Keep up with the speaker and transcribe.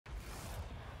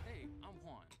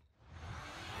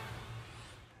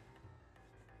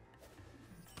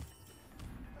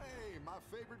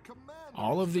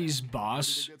All of these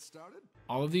boss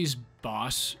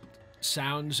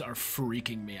sounds are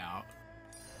freaking me out.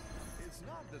 It's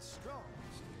not the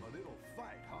strongest, but it'll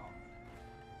fight hard.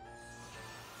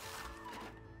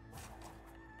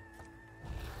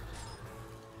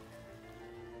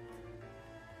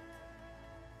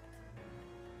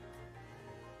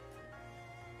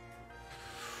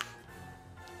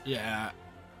 Yeah,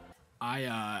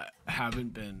 I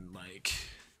haven't been like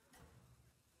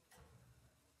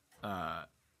I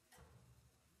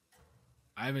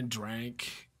haven't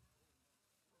drank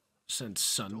since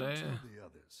Sunday,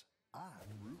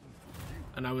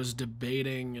 and I was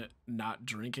debating not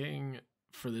drinking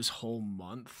for this whole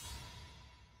month.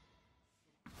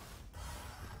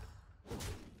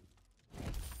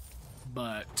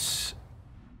 But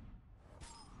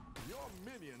your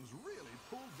minions really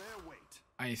pulled their weight.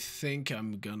 I think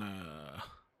I'm gonna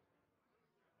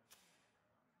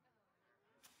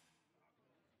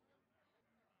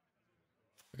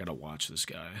I gotta watch this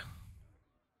guy.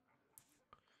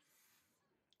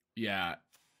 Yeah.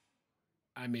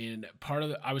 I mean, part of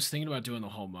the, I was thinking about doing the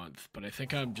whole month, but I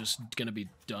think I'm just gonna be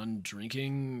done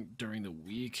drinking during the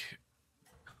week.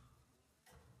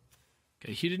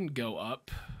 Okay, he didn't go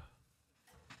up.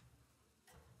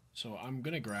 So I'm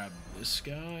gonna grab this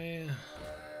guy.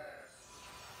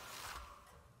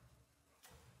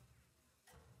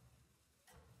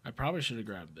 I probably should have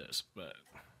grabbed this, but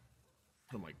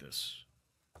put him like this.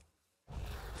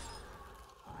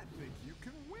 I think you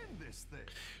can win this thing.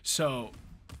 So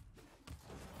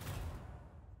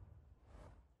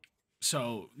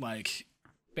like,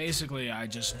 basically I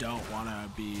just don't want to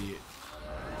be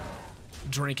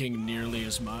drinking nearly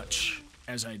as much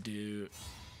as I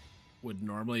would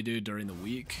normally do during the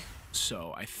week.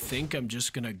 So I think I'm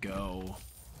just gonna go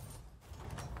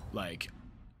like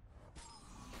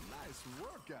nice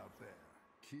work out there.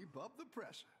 Keep up the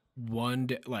pressure. one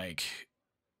day, like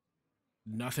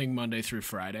nothing Monday through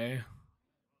Friday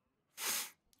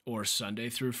or Sunday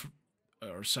through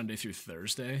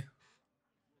Thursday,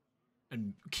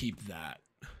 and keep that.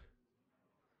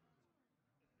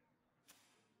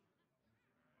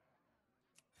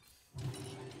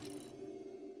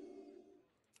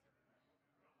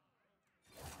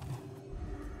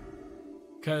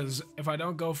 Because if I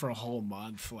don't go for a whole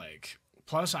month, like,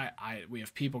 plus we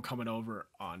have people coming over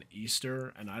on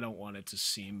Easter, and I don't want it to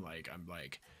seem like I'm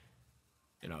like,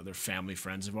 you know, they're family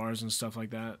friends of ours and stuff like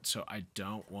that. So I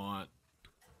don't want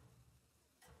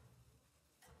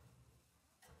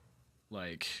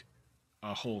like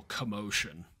a whole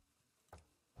commotion.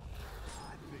 I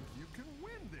think you can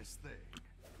win this thing.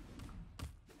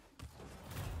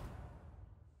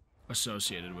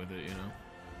 Associated with it, you know.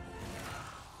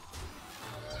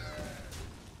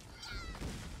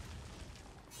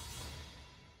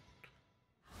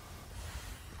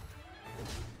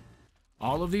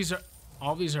 All these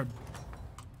are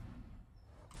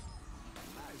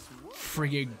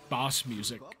friggin' boss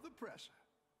music. Up the pressure.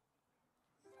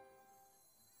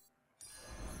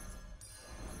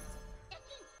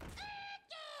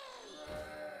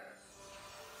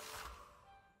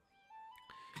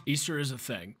 Easter is a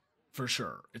thing, for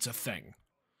sure. It's a thing.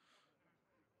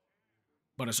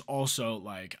 But it's also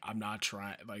like, I'm not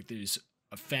trying, like,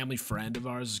 a family friend of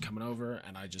ours is coming over,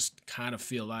 and I just kind of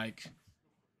feel like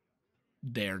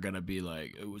they're gonna be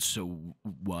like, so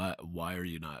why are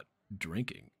you not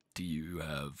drinking? Do you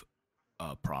have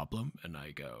a problem? And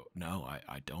I go, no,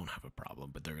 I don't have a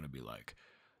problem. But they're gonna be like,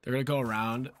 they're gonna go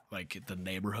around like the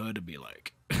neighborhood and be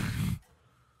like,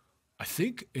 I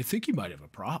think he might have a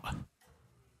problem.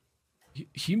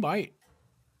 He might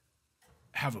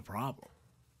have a problem.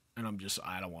 And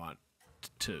I don't want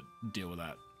to deal with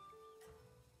that.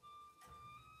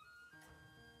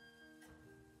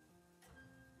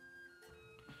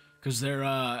 Because they're,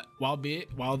 while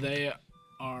they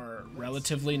are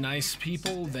relatively nice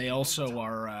people, they also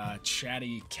are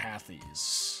chatty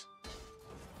Cathys.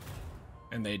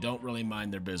 And they don't really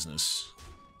mind their business.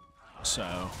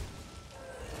 So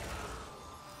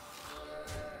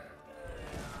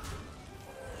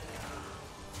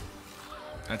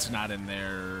that's not in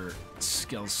their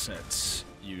skill sets,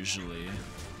 usually.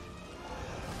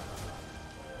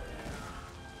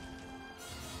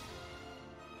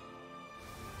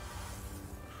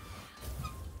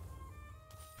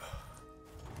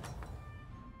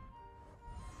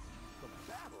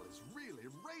 The battle is really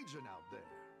raging out there.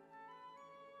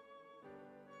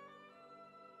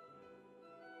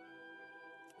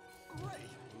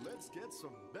 Great! Let's get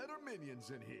some better minions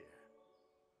in here.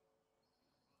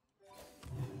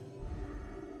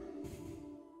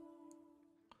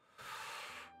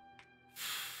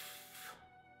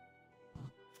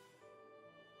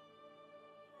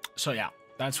 So yeah,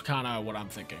 that's kind of what I'm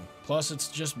thinking. Plus, it's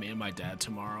just me and my dad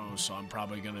tomorrow, so I'm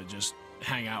probably gonna just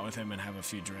hang out with him and have a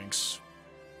few drinks.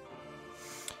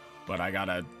 But I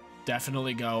gotta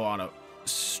definitely go on a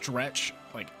stretch,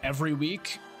 like every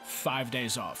week, 5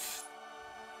 days off.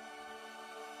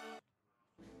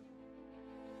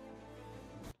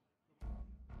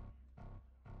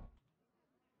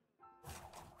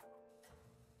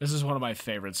 This is one of my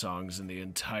favorite songs in the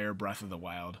entire Breath of the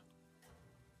Wild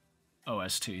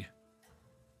OST. I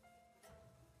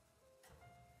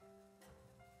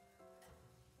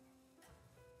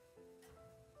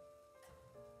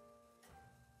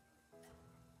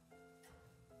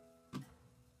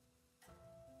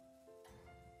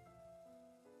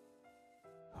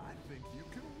think you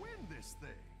can win this thing.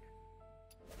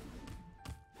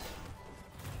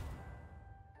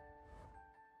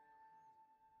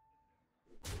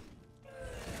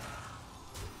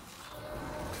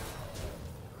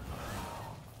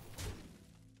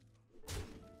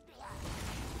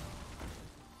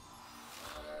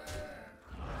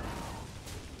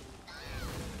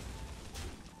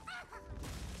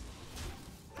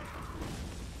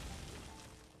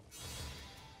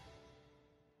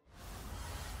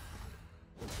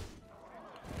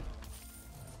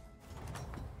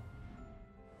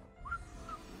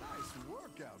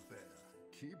 Out there.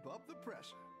 Keep up the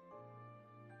pressure.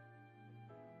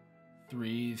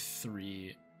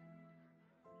 3-3.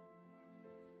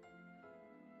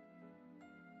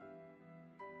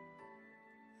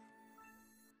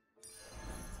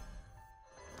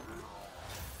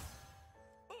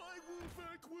 I will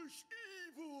vanquish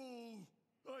evil.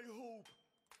 I hope.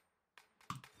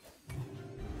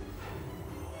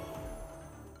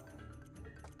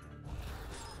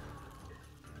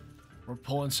 We're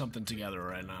pulling something together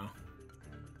right now.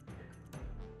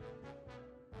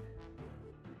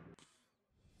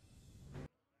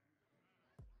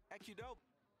 Dope.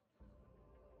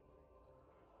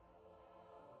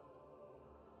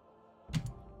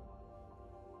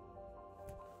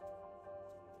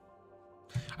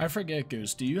 I forget,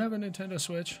 Goose, do you have a Nintendo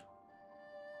Switch?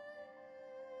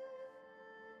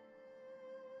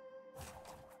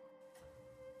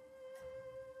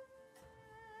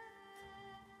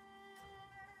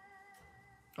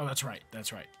 Oh, that's right.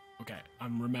 That's right. Okay,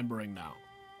 I'm remembering now.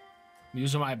 I'm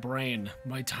using my brain,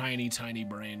 my tiny, tiny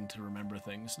brain to remember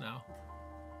things now.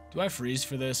 Do I freeze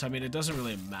for this? I mean, it doesn't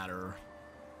really matter.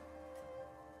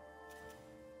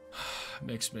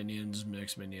 Mixed minions,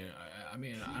 mixed minion. I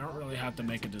mean, I don't really have to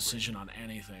make a decision on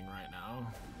anything right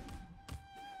now.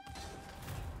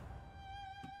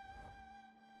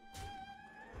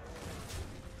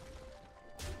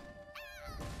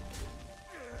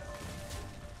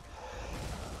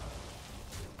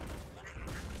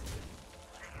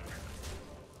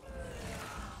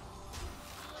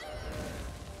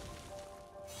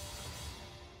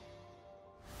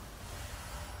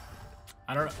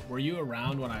 I don't know, were you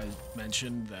around when I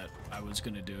mentioned that I was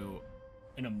gonna do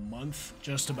in a month,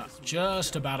 just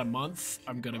about a month,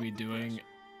 I'm gonna be doing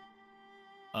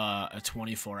a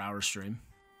 24-hour stream?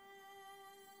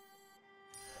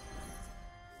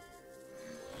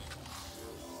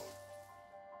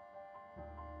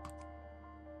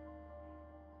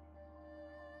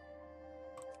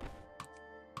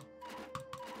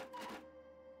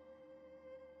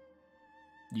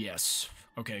 Yes.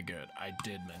 Okay, good. I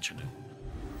did mention it.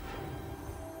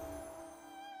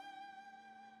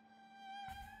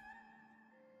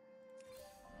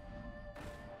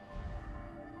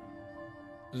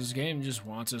 This game just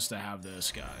wants us to have this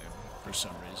guy for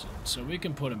some reason, so we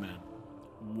can put him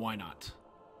in. Why not?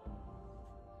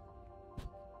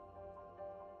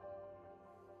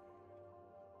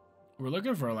 We're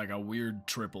looking for like a weird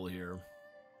triple here.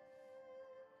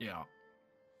 Yeah.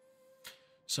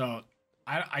 So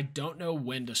I don't know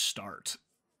when to start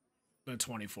the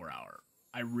 24-hour.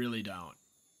 I really don't,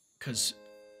 because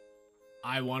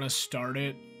I want to start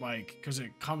it like, because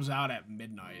it comes out at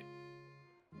midnight.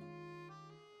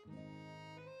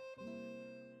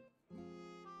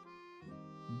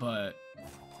 But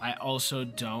I also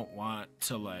don't want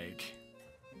to, like,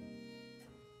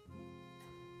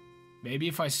 maybe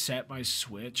if I set my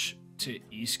Switch to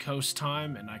East Coast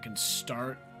time and I can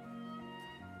start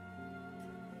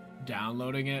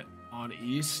downloading it on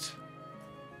East,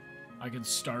 I can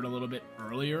start a little bit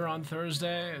earlier on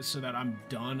Thursday so that I'm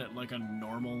done at like a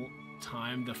normal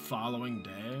time the following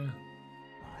day.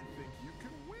 I think you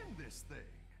can win this thing.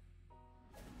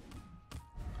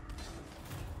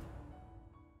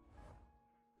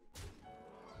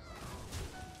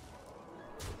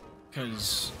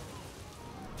 Because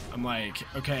I'm like,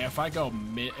 okay, if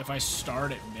I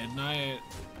start at midnight,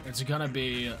 it's gonna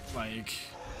be like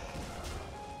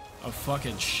a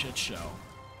fucking shit show.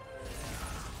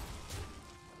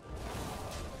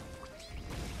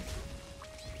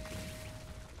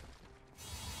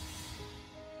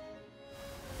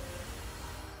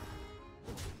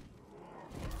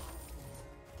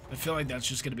 I feel like that's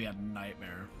just gonna be a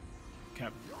nightmare. Okay.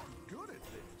 You're good at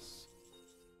this.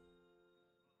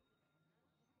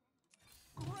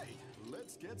 Great.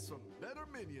 Let's get some better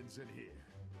minions in here.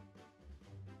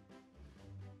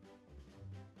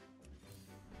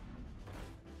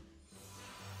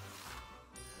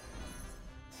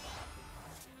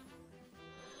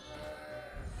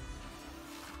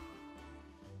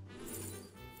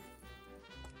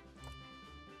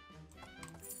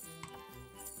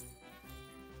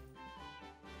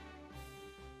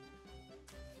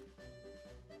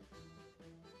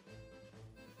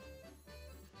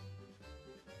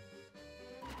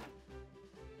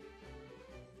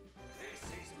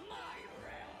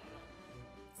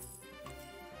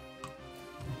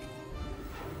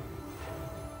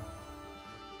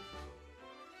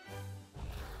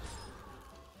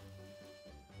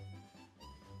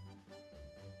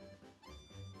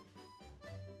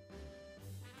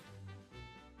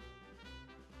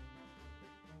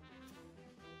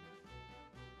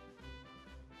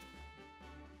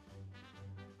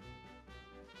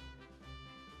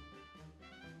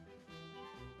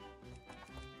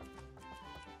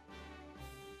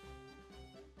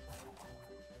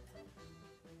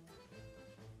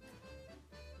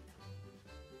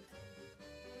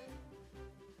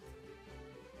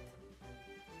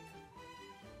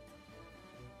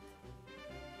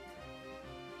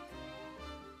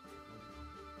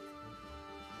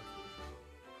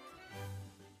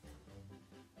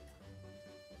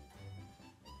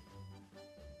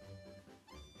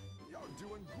 You're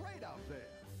doing great out there.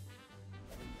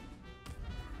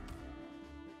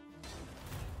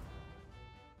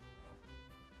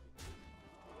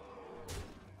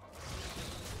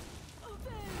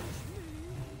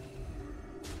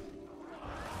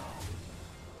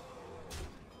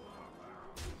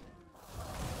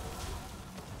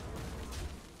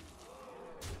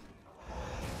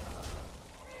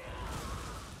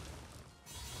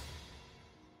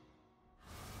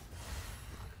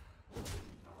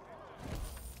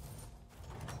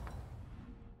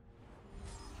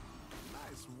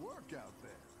 Nice work out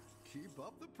there. Keep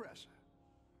up the pressure.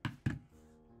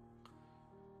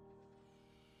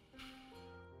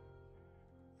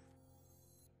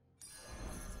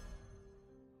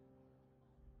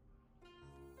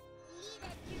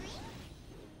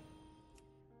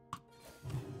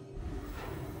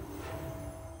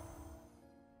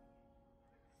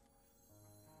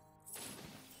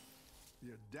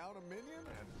 You're down a minion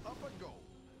and up a goal.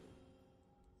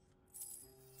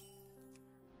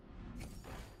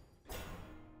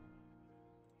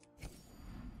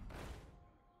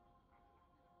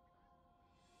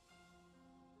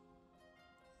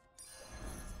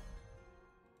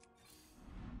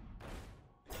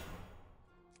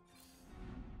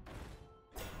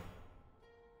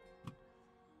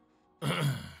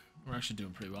 We're actually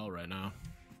doing pretty well right now.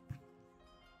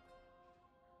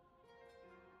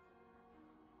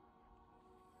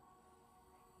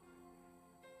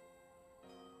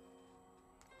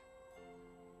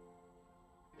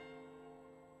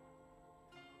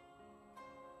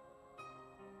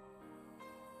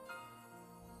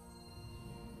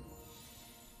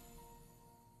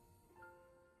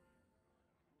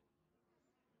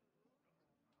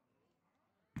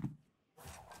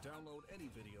 Download any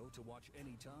video to watch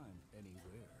anytime,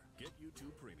 anywhere. Get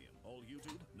YouTube Premium. All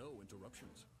YouTube, no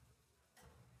interruptions.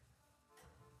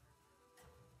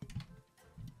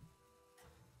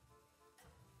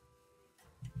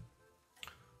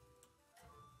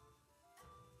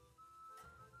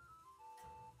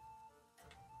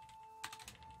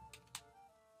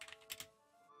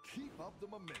 Keep up the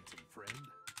momentum, friend.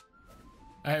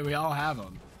 Hey, we all have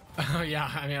them. Yeah,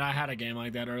 I mean, I had a game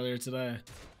like that earlier today.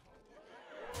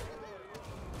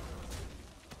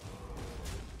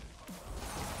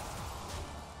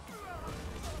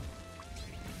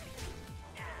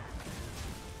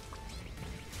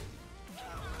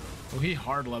 Oh, he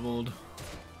hard leveled.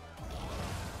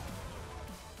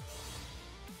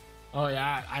 Oh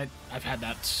yeah, I've had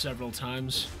that several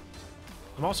times.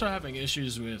 I'm also having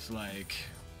issues with like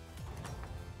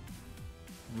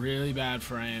really bad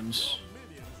frames.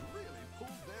 Minions really pulled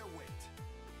their weight.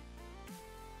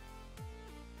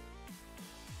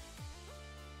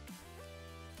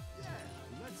 Yeah,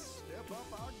 let's step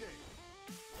up our game.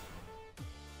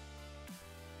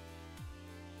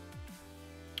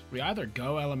 We either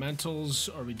go elementals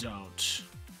or we don't.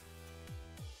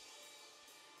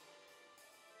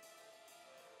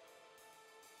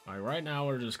 Alright, right now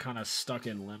we're just kind of stuck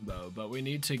in limbo, but we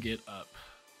need to get up.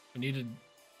 We need to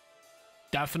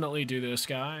definitely do this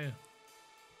guy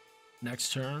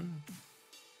next turn.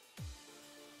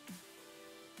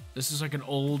 This is like an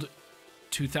old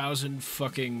 2000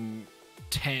 fucking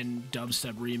 10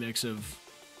 dubstep remix of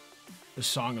the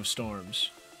Song of Storms.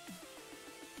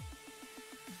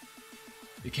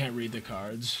 You can't read the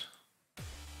cards.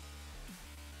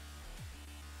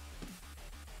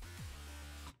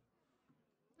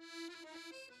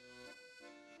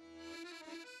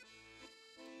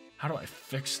 How do I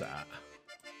fix that?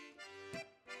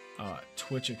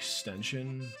 Twitch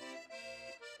extension.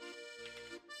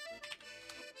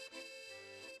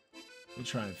 We'll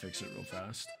try and fix it real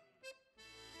fast.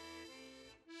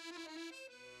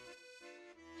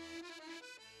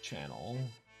 Channel.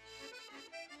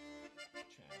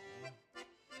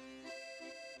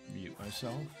 Mute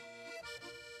myself.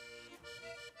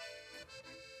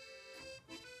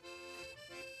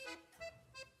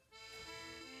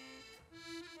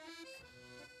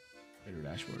 Better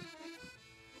dashboard.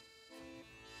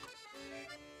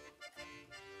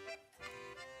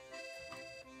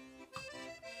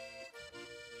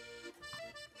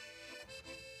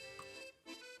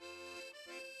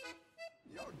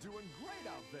 You're doing great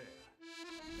out there.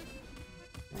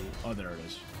 Oh, there it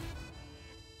is.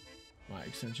 My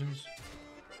extensions.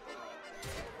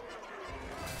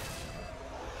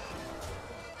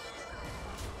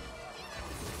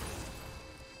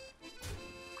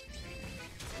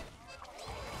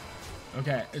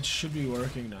 Okay, it should be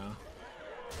working now.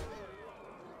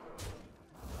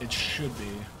 It should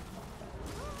be.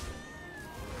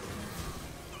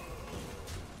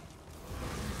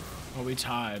 Oh, we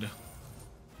tied.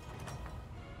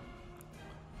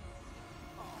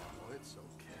 Oh, it's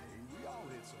okay. We all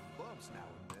hit some bumps now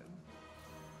and then.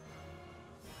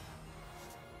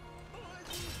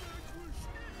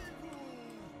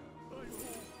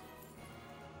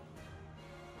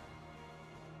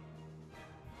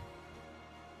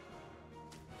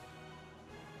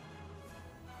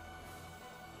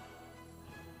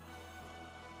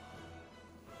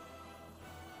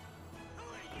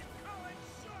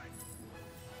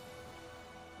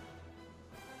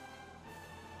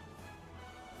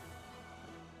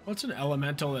 What's an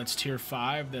elemental that's tier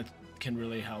 5 that can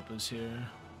really help us here?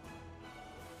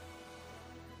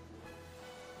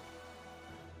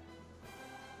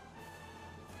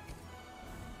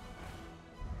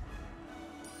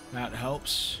 That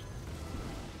helps.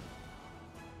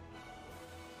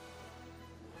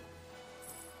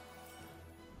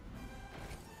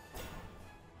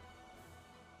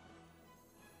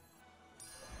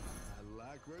 I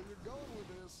like where you're going with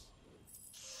this.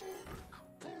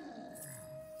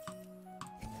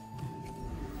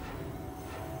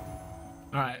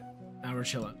 Alright, now we're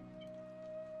chilling.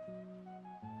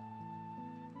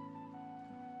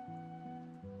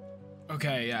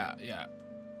 Okay, yeah.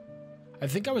 I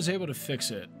think I was able to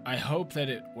fix it. I hope that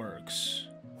it works.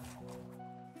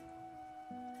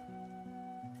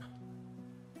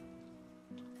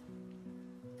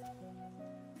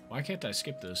 Why can't I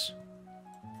skip this?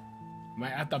 Am I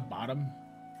at the bottom?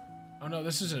 Oh no,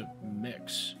 this is a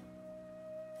mix.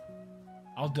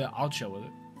 I'll chill with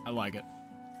it. I like it.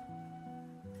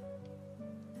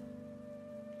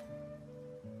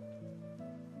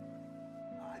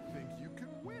 I think you can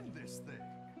win this thing.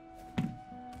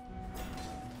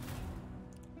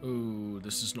 Ooh,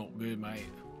 this is not good, mate.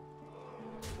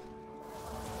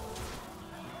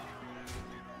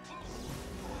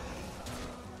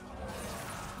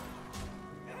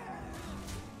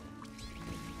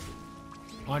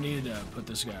 Oh, I needed to put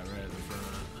this guy right in the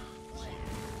front.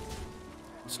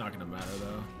 It's not gonna matter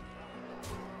though.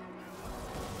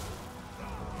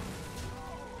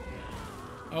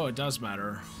 Oh, it does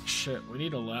matter. Shit, we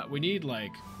need we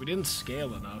didn't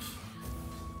scale enough.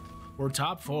 We're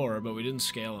top 4, but we didn't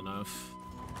scale enough.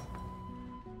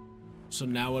 So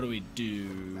now what do we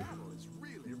do? Battle is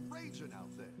really raging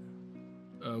out there.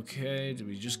 Okay, do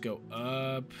we just go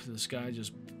up? This guy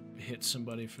just hit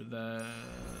somebody for that.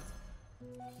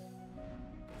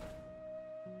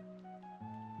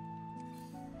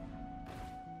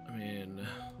 I mean...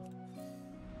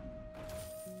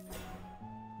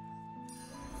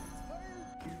 I'll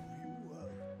give you a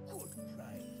good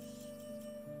price.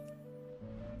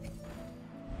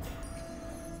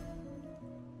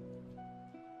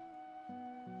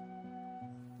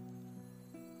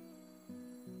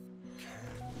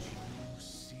 Can't you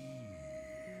see?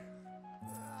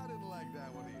 I didn't like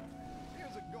that one either.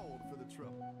 Here's a gold for the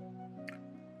trouble.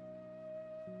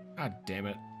 God damn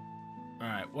it.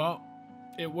 Alright, well,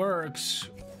 it works.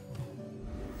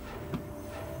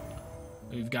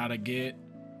 We've got to get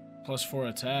 +4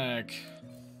 attack.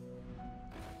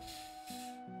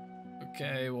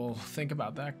 Okay, well, think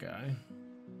about that guy.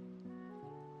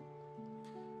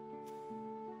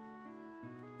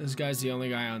 This guy's the only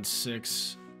guy on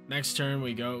 6. Next turn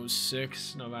we go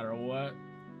 6 no matter what.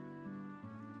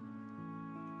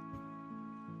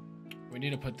 We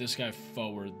need to put this guy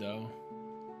forward though.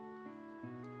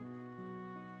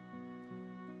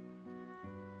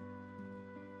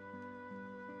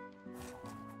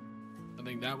 I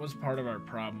think that was part of our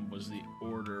problem, was the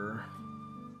order.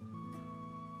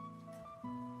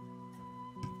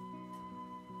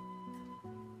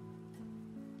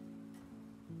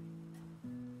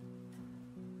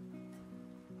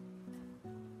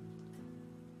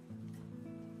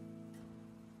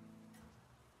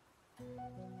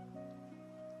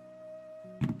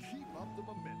 Keep up the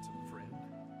momentum, friend.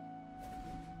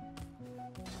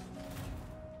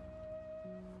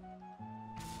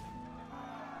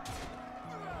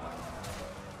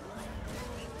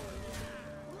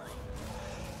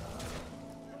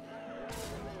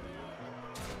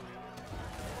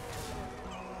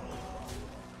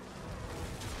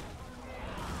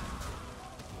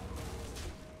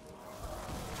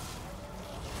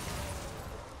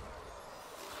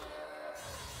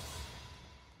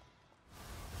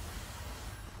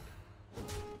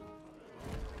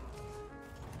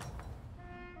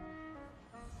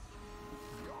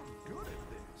 You're good at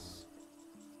this.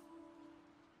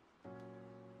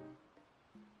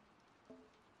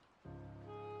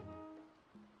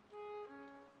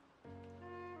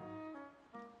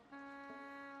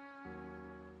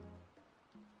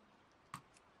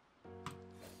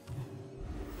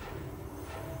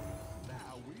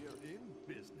 Now we're in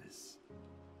business.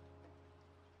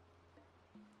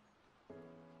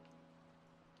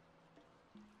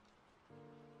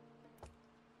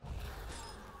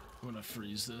 I'm gonna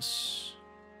freeze this.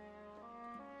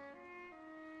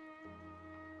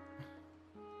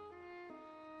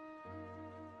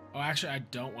 Oh, actually, I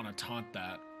don't want to taunt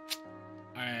that.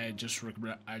 I just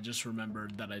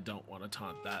remembered that I don't want to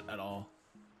taunt that at all.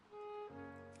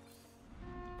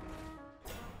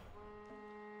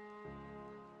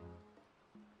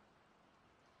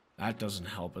 That doesn't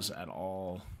help us at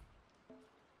all.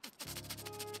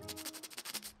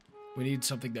 We need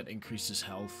something that increases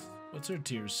health. What's our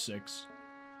tier 6?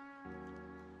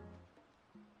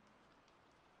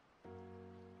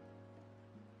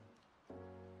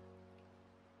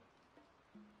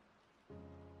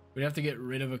 We'd have to get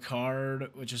rid of a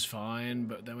card, which is fine,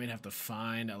 but then we'd have to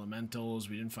find elementals.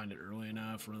 We didn't find it early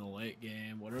enough. We're in the late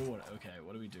game. Okay,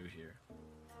 what do we do here?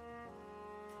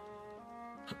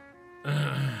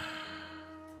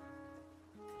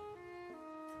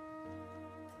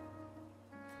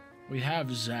 We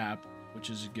have Zapp, which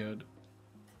is good.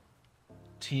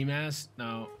 Team-ass?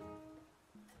 No.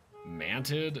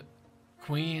 Manted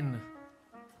Queen.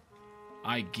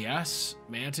 I guess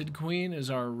Manted Queen is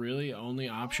our really only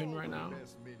option right now. All the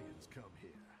best minions come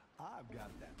here. I've got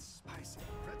that spicy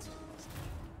pretzel.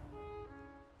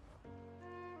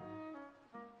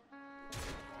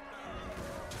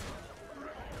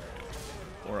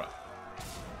 Or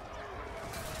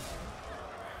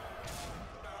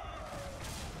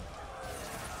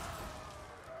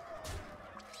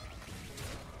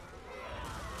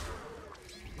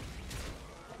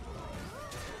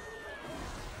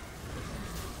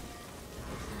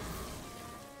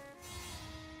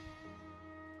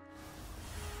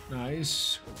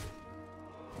nice.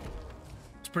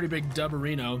 It's a pretty big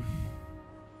dubberino.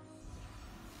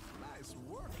 Nice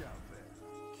work out there.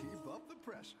 Keep up the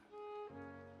pressure.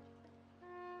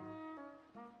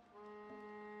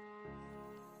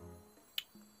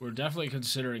 We're definitely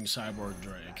considering Cyborg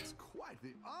Drake. That's quite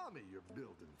the army you're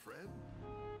building, friend.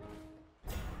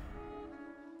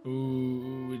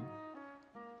 Ooh.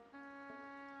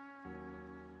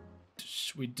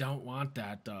 We don't want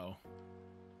that, though.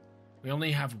 We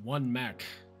only have one mech.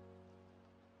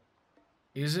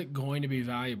 Is it going to be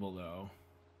valuable, though?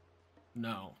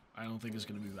 No, I don't think it's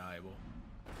going to be valuable.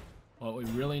 What we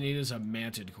really need is a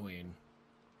Manted Queen.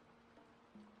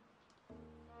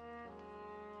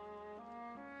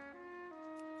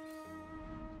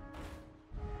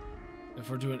 If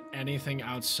we're doing anything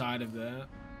outside of that,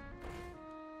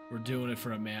 we're doing it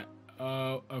for a man.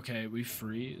 Oh, okay, we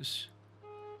freeze.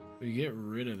 We get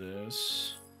rid of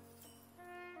this.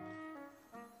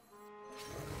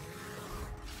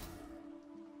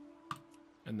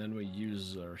 And then we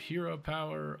use our hero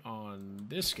power on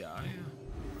this guy.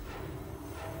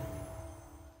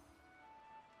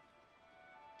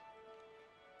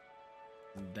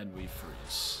 And then we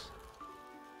freeze.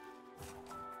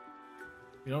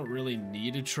 We don't really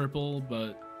need a triple,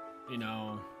 but, you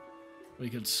know, We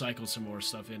could cycle some more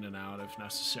stuff in and out if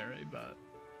necessary, but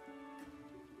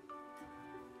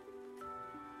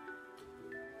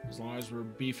as long as we're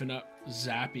beefing up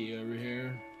Zappy over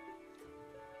here.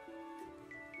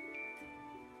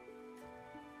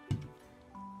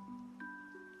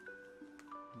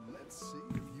 Let's see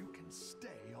if you can stay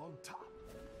on top.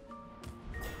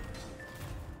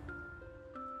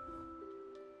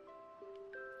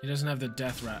 He doesn't have the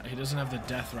death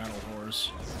rattle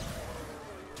horse.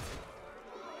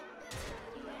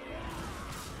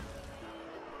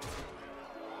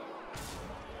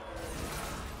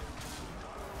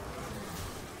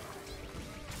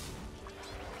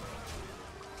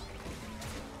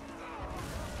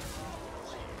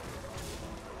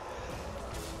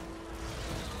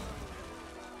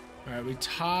 All right, we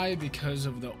tie because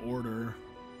of the order.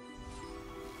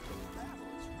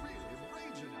 Battle's really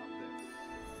raging out there.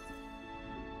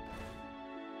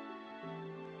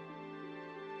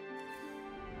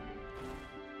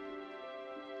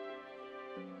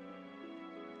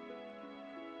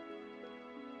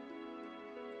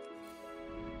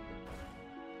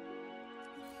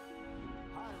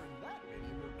 Hiring that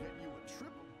minion will get you a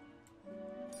triple.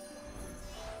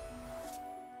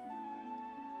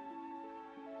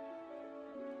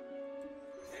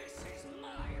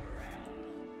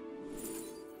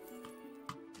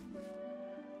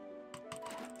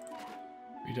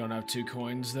 We don't have 2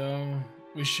 coins though.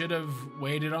 We should have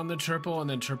waited on the triple and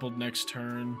then tripled next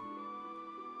turn.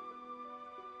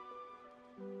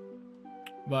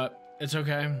 But it's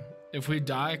okay. If we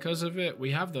die because of it,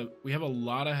 we have a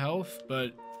lot of health,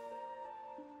 but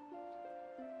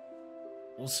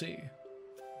we'll see.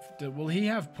 Will he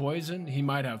have poison? He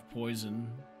might have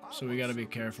poison, so we got to be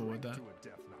careful with that. To a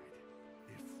death knight.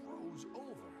 It froze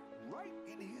over right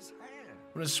in his hand.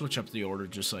 I'm gonna switch up the order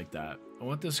just like that. I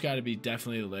want this guy to be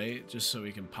definitely late, just so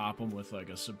we can pop him with like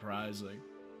a surprise like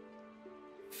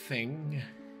thing.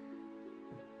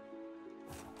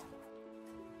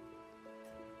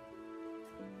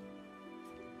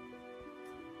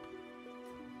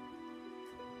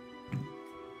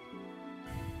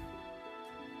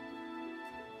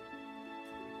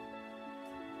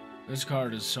 This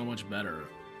card is so much better,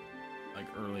 like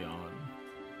early on.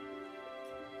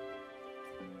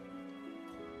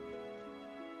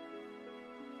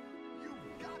 You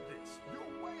got this.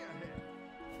 You're way ahead.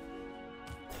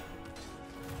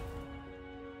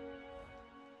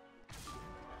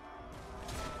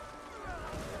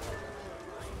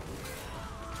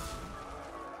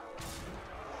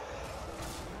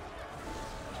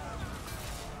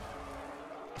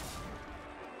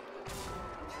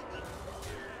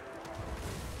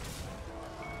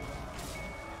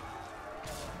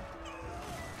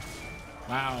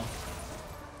 Wow.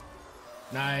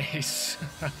 Nice.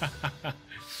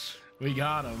 We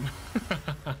got him.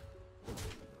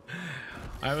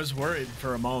 I was worried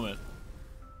for a moment.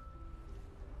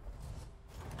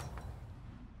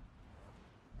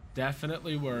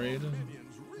 Definitely worried.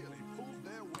 Minions really pulled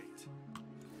their weight.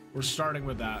 We're starting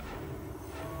with that.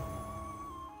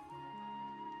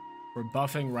 We're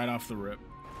buffing right off the rip.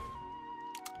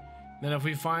 Then if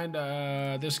we find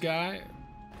this guy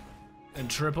and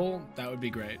triple, that would be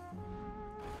great.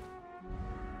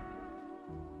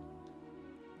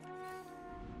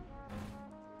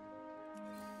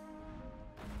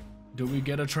 Do we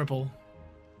get a triple?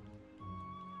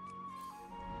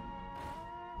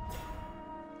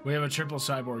 We have a triple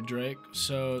cyborg Drake,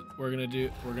 so we're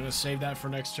gonna save that for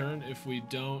next turn if we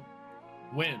don't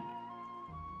win.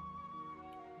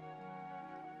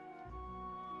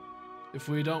 If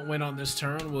we don't win on this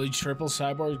turn, we'll triple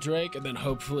Cyborg Drake and then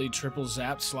hopefully triple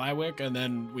Zapp Slywick, and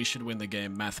then we should win the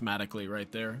game mathematically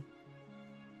right there.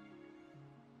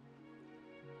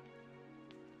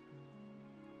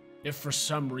 If for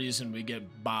some reason we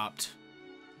get bopped,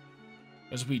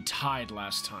 as we tied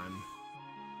last time,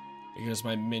 because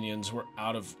my minions were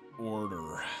out of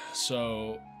order.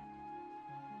 So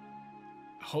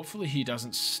hopefully he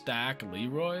doesn't stack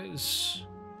Leroy's.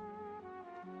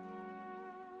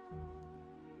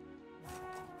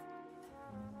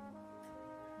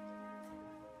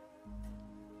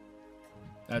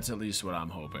 That's at least what I'm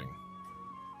hoping.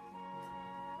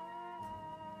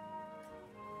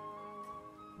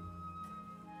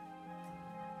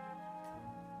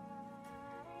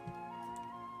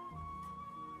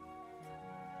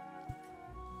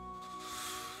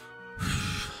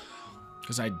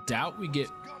 Because I doubt we get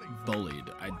bullied.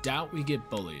 I doubt we get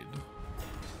bullied.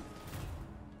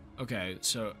 Okay,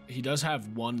 so he does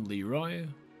have one Leroy.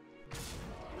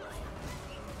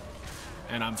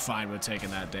 And I'm fine with taking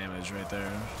that damage right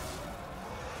there.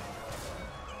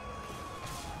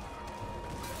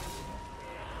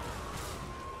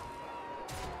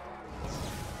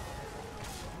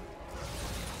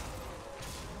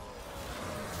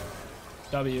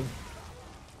 W.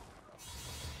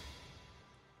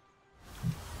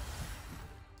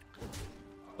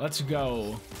 Let's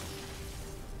go.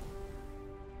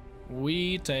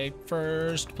 We take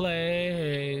first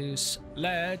place.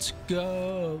 Let's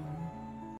go.